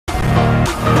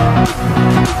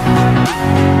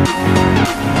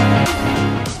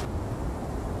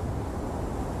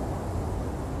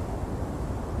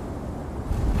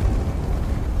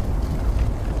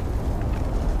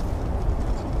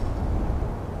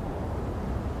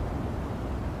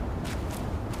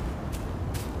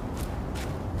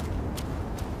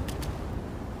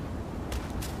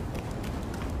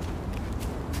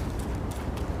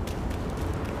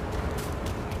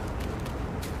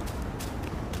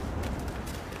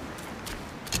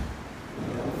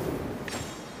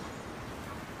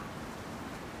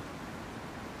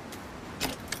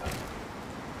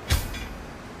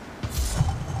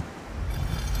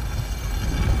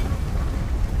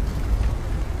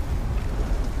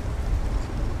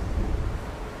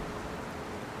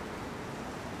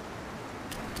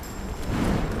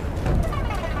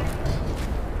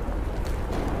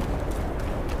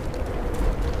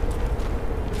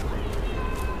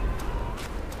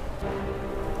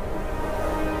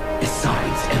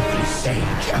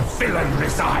A villain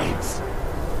resides.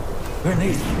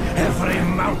 Beneath every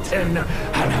mountain,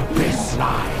 an abyss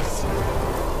lies.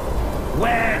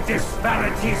 Where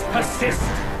disparities persist,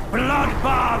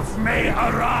 bloodbaths may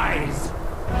arise.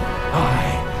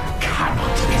 I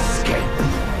cannot escape,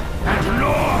 and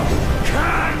nor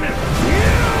can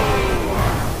you!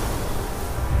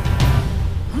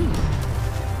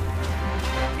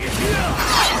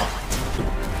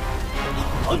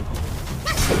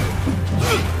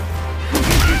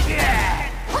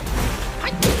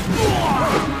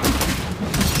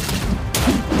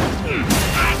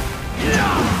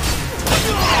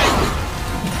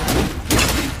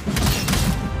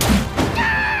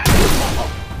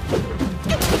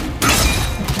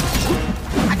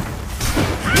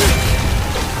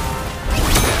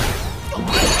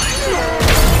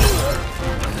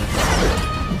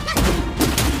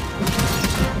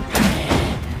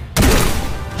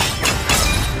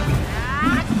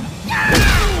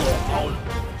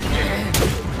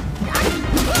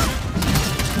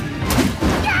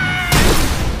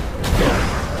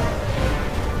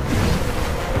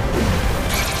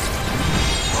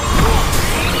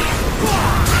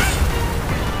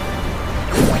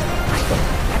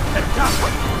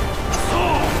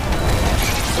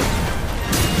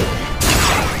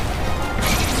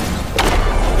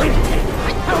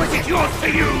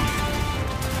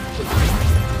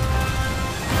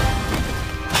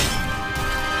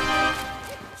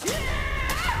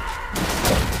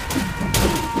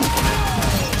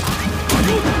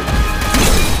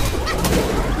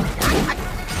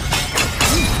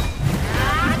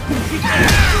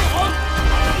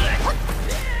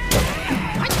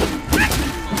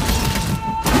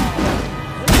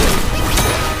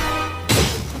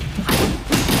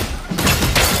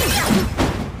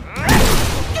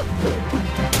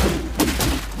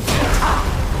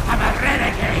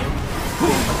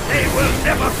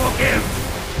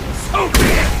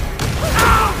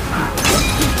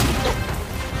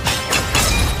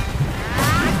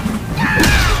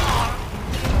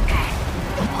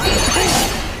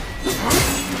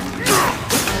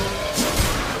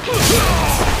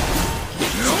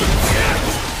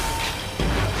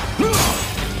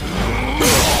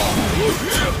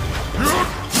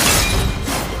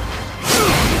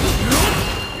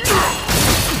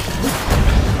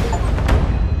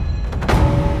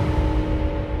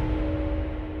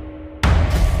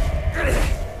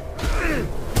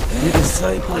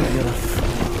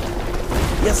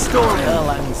 You stole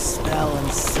Erlang's spell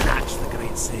and snatched the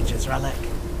great sage's relic.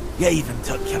 You even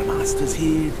took your master's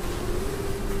heed.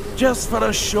 Just for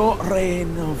a short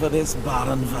reign over this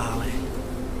barren valley.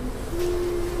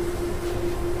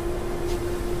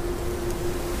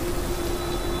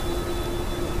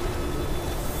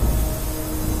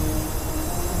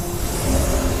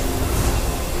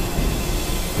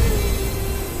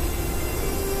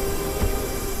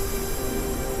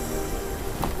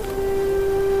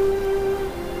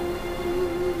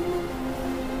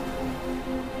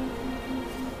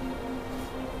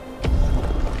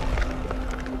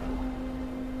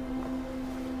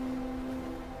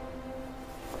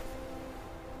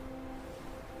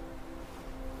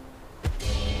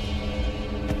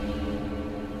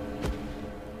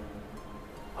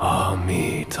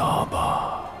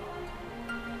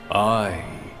 I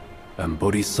am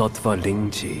Bodhisattva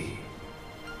Lingji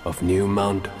of New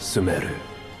Mount Sumeru,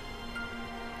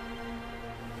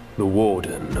 the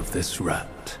warden of this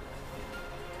rat.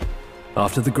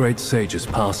 After the great sage's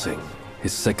passing,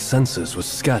 his sixth senses were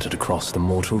scattered across the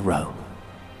mortal realm.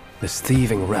 This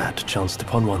thieving rat chanced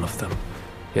upon one of them,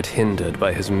 yet hindered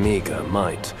by his meager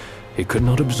might, he could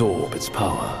not absorb its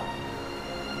power.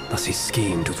 Thus he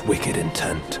schemed with wicked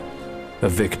intent. A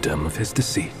victim of his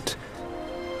deceit,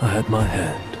 I had my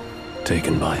head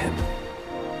taken by him.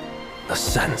 The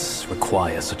sense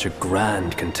requires such a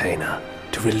grand container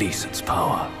to release its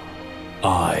power.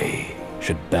 I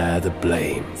should bear the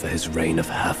blame for his reign of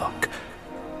havoc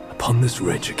upon this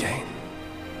ridge again.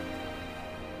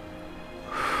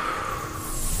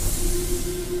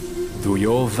 Through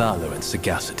your valor and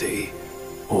sagacity,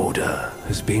 order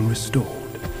has been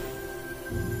restored.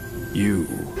 You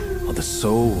are the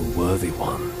sole worthy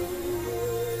one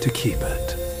to keep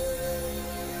it.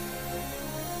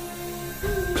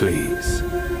 Please,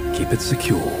 keep it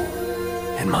secure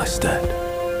in my stead.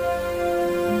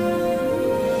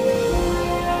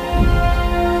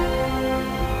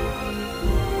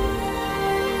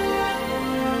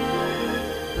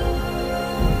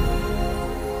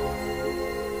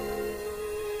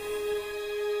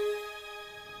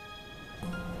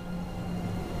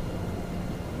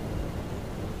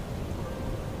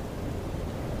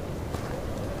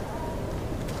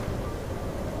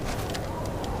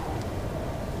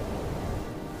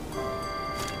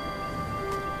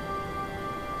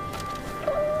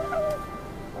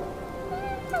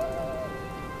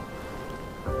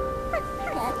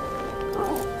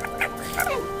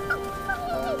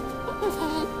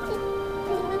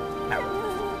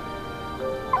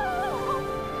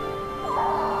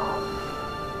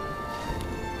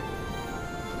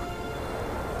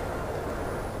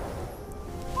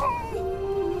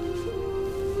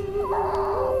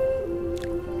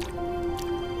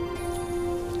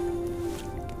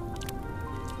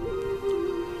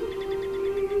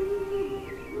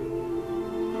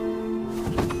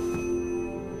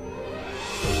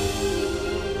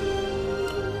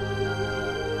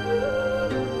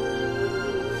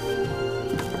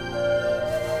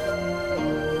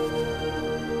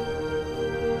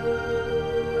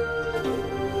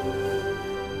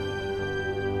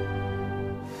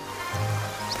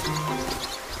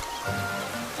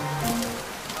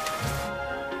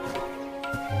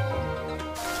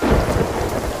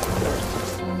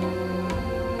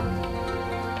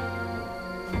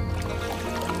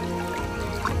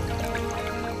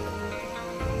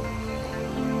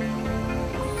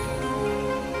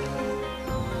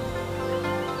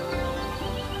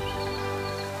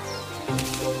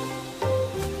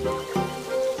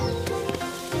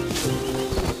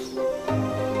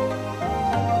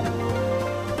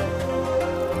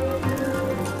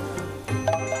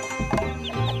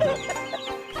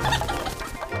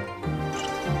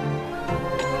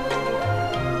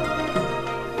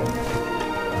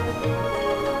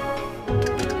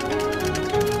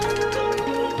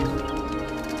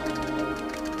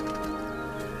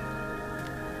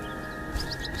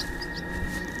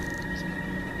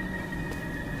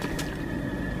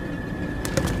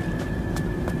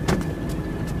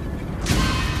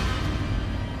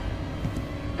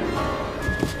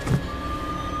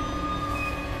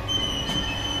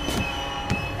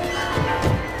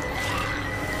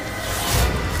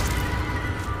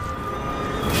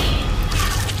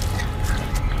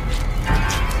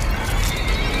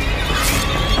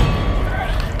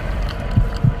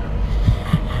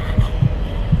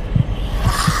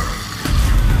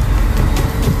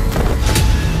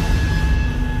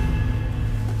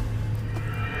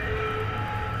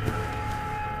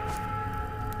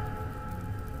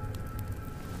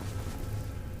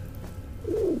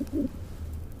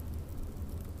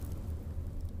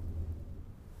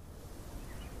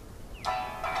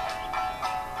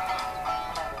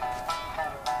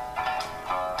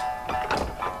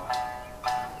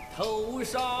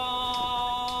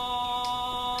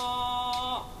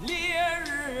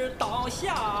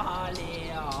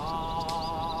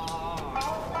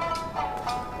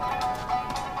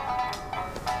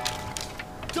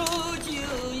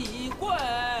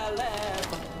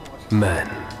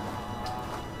 Men,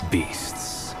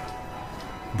 beasts,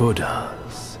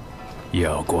 Buddhas,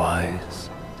 Yaoguais.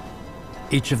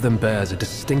 Each of them bears a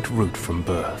distinct root from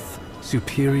birth,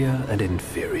 superior and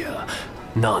inferior.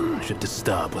 None should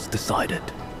disturb what's decided.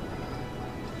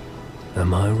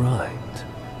 Am I right,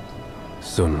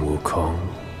 Sun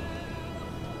Wukong?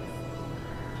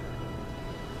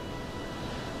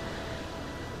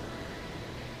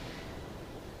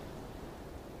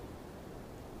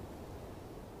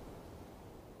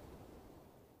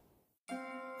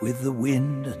 With the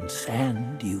wind and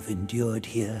sand you've endured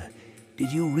here,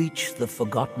 did you reach the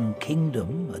Forgotten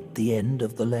Kingdom at the end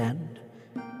of the land?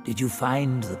 Did you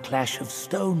find the clash of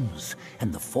stones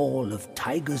and the fall of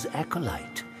Tiger's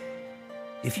acolyte?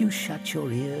 If you shut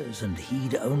your ears and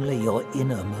heed only your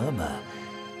inner murmur,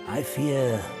 I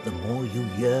fear the more you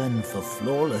yearn for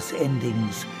flawless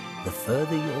endings, the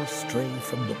further you'll stray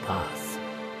from the path.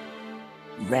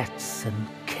 Rats and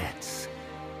cats.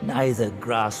 Neither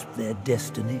grasped their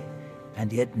destiny,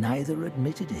 and yet neither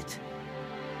admitted it.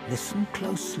 Listen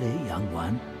closely, young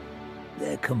one.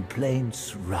 Their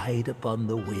complaints ride upon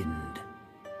the wind.